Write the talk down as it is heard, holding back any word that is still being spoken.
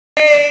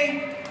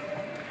Today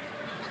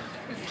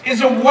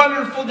is a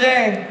wonderful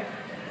day.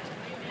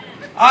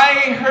 I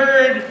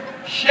heard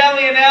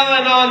Shelley and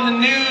Ellen on the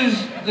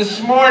news this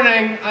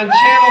morning on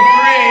Channel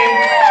 3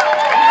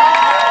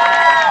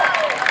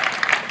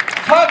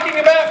 talking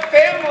about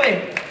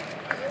family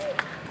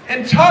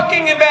and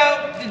talking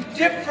about the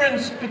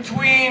difference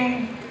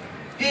between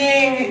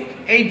being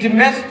a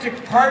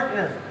domestic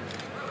partner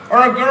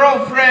or a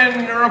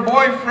girlfriend or a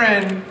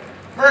boyfriend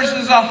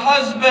versus a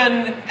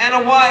husband and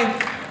a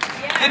wife.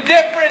 The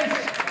difference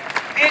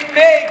it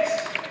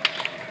makes.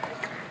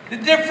 The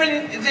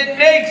difference it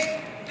makes.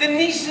 The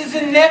nieces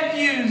and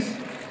nephews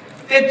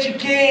that you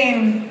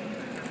gain.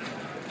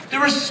 The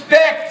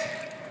respect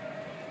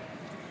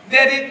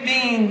that it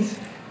means.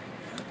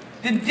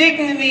 The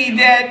dignity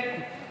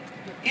that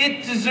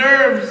it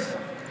deserves.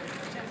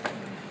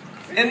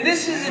 And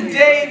this is a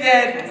day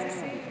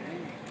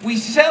that we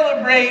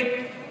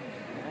celebrate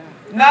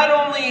not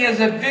only as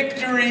a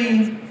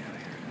victory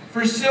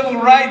for civil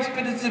rights,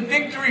 but it's a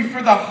victory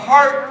for the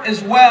heart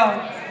as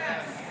well.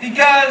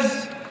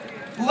 Because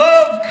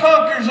love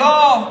conquers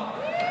all.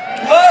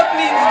 Love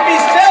needs to be